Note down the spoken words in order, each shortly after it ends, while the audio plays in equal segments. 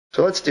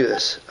So let's do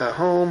this.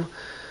 Home,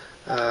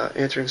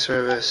 answering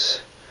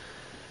service,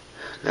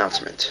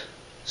 announcement.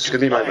 This is going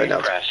to be my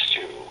announcement. Press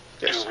 2.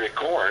 Yes. To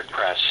record,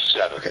 press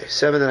 7. Okay,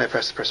 7, then I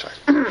press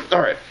 5.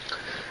 Alright.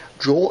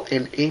 Joel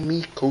and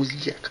Amy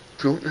Koziak.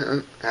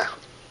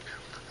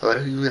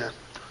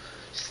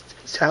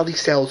 Sally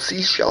sells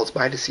seashells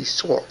by the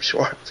seashore.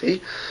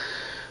 See?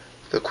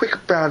 The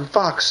quick brown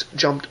fox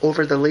jumped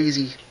over the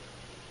lazy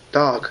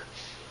dog.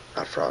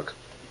 Not frog.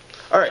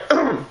 Alright,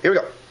 here we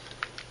go.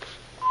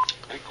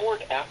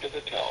 Record after the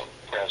tone.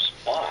 Press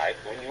 5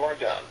 when you are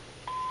done.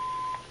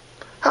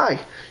 Hi,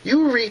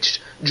 you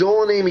reached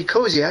Joel and Amy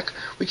Koziak.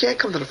 We can't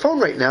come to the phone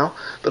right now,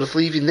 but if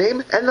you leave your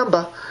name and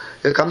number,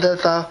 you'll come to the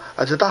 5.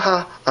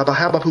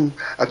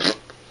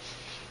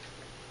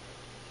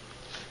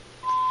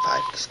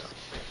 Stop.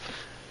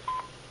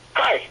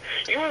 Hi,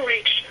 you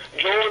reached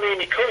Joel and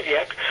Amy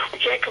Koziak. We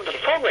can't come to the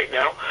phone right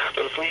now,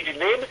 but if you leave your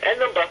name and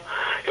number,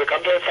 you'll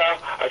come to the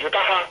 5.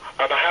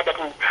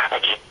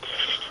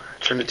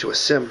 Turned into a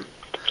sim.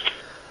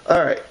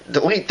 Alright,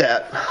 delete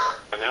that.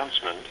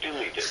 Announcement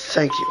deleted.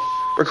 Thank you.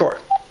 Record.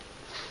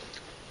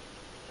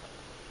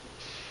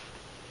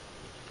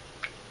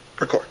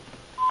 Record.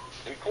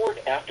 Record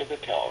after the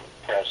tone.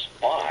 Press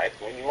 5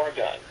 when you are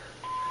done.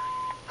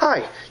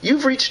 Hi,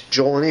 you've reached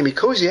Joel and Amy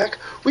Koziak.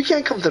 We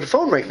can't come to the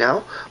phone right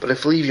now, but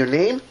if you leave your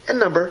name and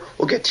number,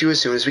 we'll get to you as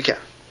soon as we can.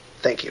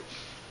 Thank you.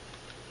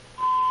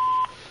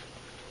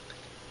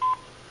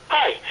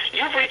 Hi,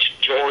 you've reached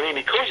Joel and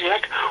Amy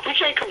Koziak. We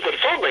can't come to the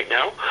phone right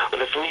now,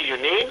 but if you leave your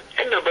name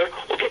and number,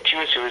 we'll get to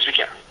you as soon as we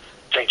can.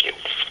 Thank you.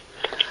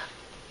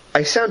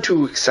 I sound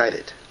too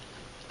excited.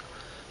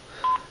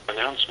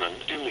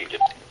 Announcement deleted.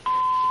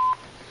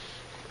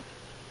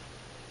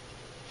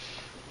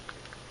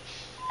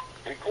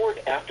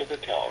 Record after the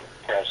tone.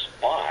 Press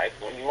 5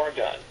 when you are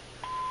done.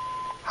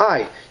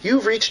 Hi,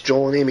 you've reached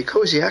Joel and Amy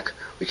Koziak.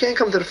 We can't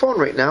come to the phone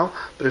right now,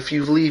 but if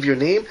you leave your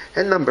name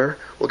and number,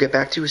 we'll get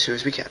back to you as soon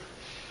as we can.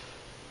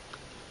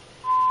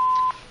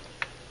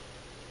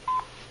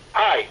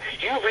 Hi,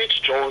 you've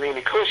reached Joel and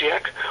Amy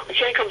Koziak. We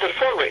can't come to the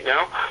phone right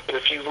now, but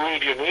if you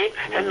leave your name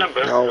and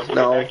number, we'll get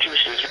back to you as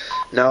soon as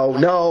No.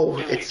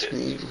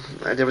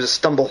 There was a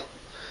stumble.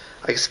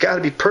 It's got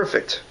to be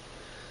perfect.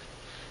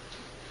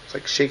 It's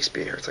like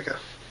Shakespeare. It's like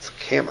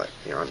Hamlet.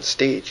 You're on the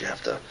stage. You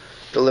have to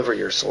deliver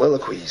your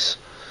soliloquies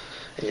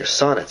and your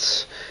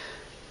sonnets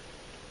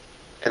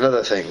and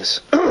other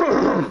things.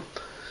 Maybe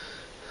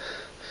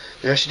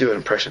I should do an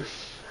impression.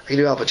 I can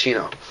do Al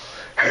Pacino.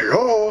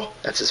 Hello.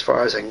 That's as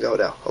far as I can go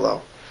now.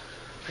 Hello.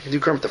 I can do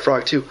Kermit the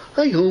Frog too.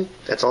 Hi-ho.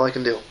 That's all I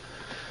can do.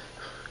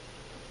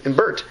 And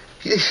Bert.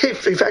 In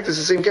fact, it's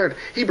the same character.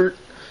 Hey, Bert.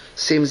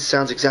 Same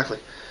sounds exactly.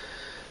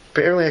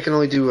 Apparently, I can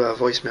only do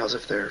voicemails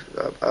if they're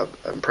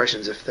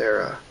impressions if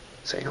they're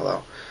saying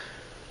hello.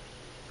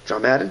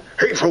 John Madden.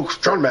 Hey, folks.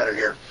 John Madden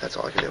here. That's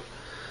all I can do.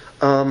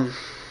 I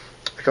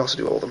can also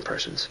do old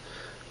impressions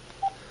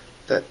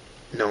that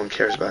no one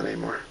cares about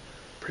anymore.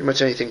 Pretty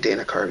much anything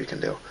Dana Carvey can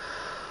do.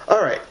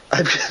 All right.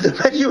 The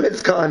menu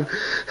has gone.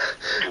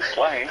 To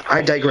play.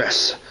 I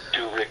digress.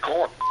 To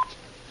record.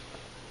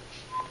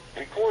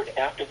 Record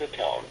after the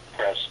tone.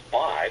 Press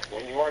 5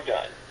 when you are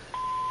done.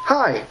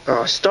 Hi.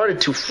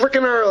 Started too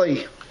frickin'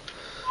 early.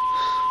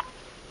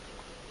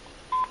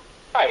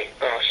 Hi.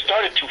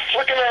 Started too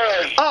frickin'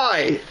 early.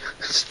 I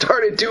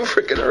started too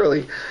frickin'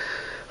 early.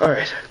 All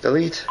right.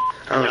 Delete.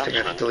 I don't think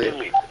I can delete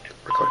it.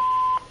 Record.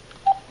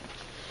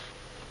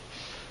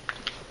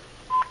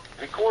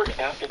 Record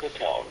after the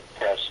tone.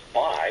 Press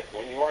 5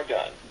 when you are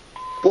done.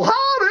 Well,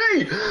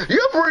 howdy!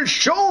 You've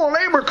reached Joel and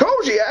Amy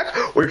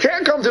Koziak. We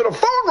can't come to the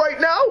phone right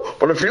now,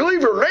 but if you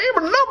leave your name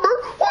and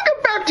number, we'll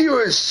get back to you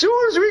as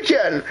soon as we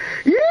can.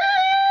 Yeah!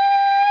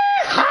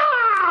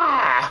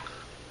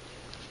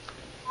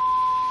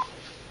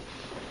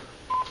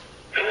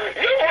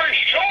 You've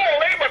reached Joel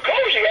and Amy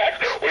Koziak.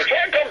 We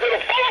can't come to the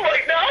phone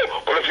right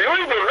now, but if you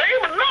leave your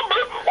name and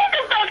number, we'll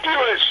get back to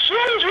you as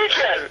soon as we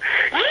can.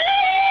 Yeah!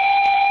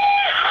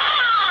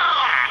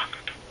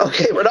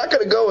 Okay, we're not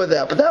going to go with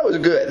that, but that was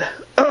good.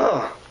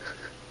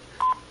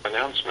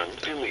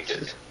 Announcement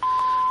deleted.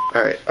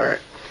 All right.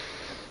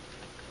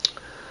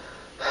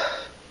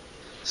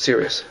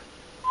 Serious.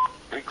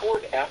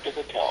 Record after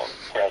the tone.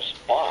 Press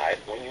 5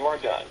 when you are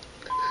done.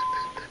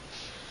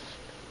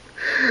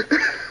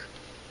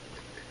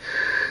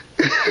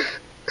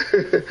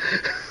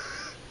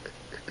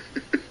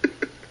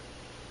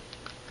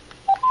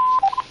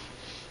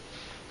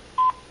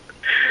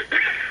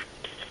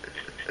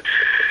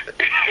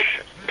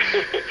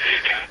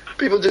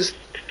 People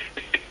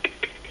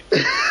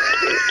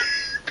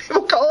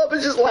call up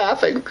and just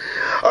laughing.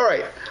 All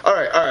right.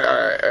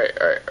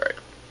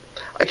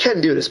 I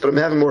can do this, but I'm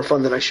having more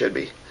fun than I should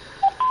be.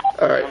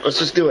 All right, let's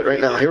just do it right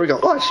now. Here we go.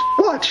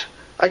 Watch.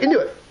 I can do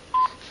it.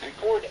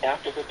 Record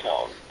after the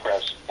tone.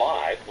 Press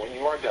 5 when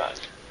you are done.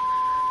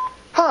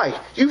 Hi,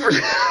 you've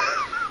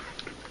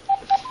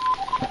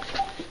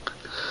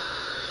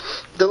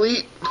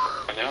delete.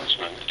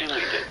 Announcement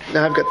deleted.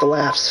 Now I've got the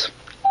laughs.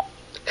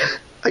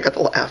 I got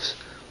the laughs.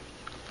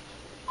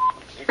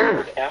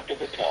 Record after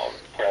the tone.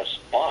 Press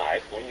 5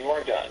 when you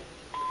are done.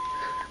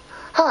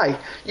 Hi,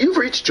 you've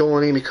reached Joel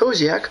and Amy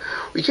Koziak.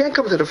 We can't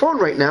come to the phone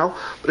right now,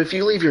 but if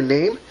you leave your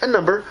name and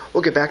number,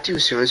 we'll get back to you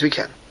as soon as we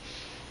can.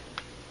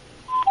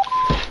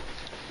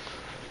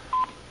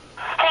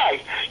 Hi,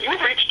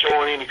 you've reached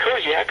Joel and Amy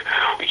Koziak.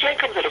 We can't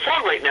come to the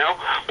phone right now,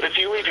 but if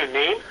you leave your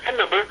name and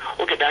number,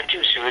 we'll get back to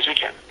you as soon as we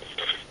can.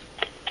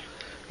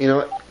 You know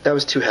what? That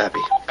was too happy.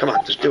 Come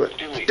on, just do it.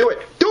 Do it. Do it.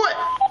 Do it.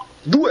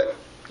 Do it.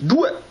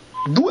 Do it.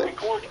 Do it.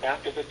 Record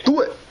after the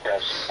Do it.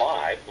 Press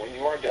 5 when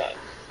you are done.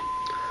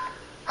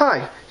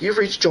 Hi, you've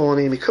reached Joel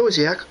and Amy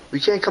Koziak. We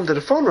can't come to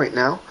the phone right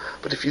now,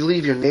 but if you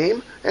leave your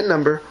name and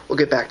number, we'll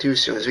get back to you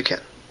as soon as we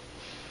can.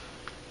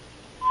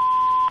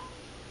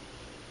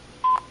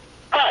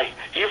 Hi,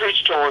 you've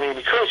reached Joel and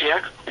Amy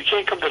Koziak. We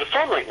can't come to the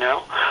phone right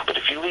now, but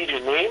if you leave your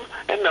name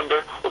and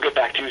number, we'll get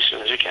back to you as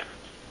soon as we can.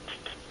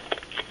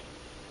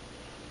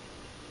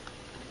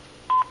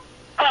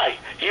 Hi,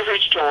 you've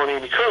reached Joel and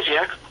Amy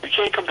Koziak. We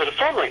can't come to the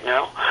phone right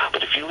now,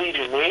 but if you leave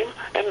your name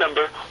and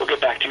number, we'll get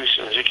back to you as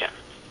soon as we can.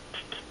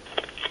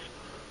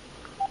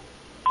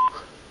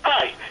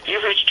 Hi,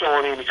 you've reached Joel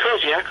and Amy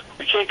Koziak.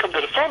 We can't come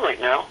to the phone right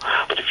now,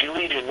 but if you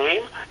leave your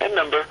name and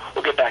number,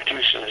 we'll get back to you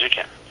as soon as we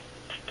can.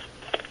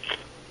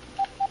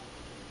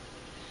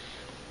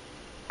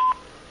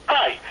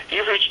 Hi,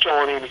 you've reached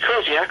Joel and Amy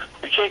Koziak.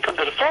 We can't come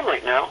to the phone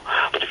right now,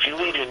 but if you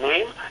leave your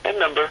name and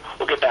number,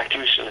 we'll get back to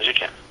you as soon as we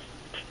can.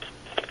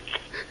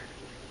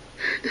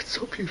 It's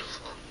so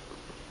beautiful.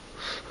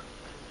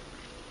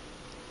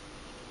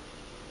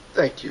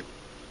 Thank you.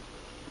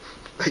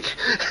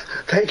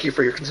 Thank you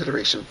for your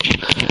consideration.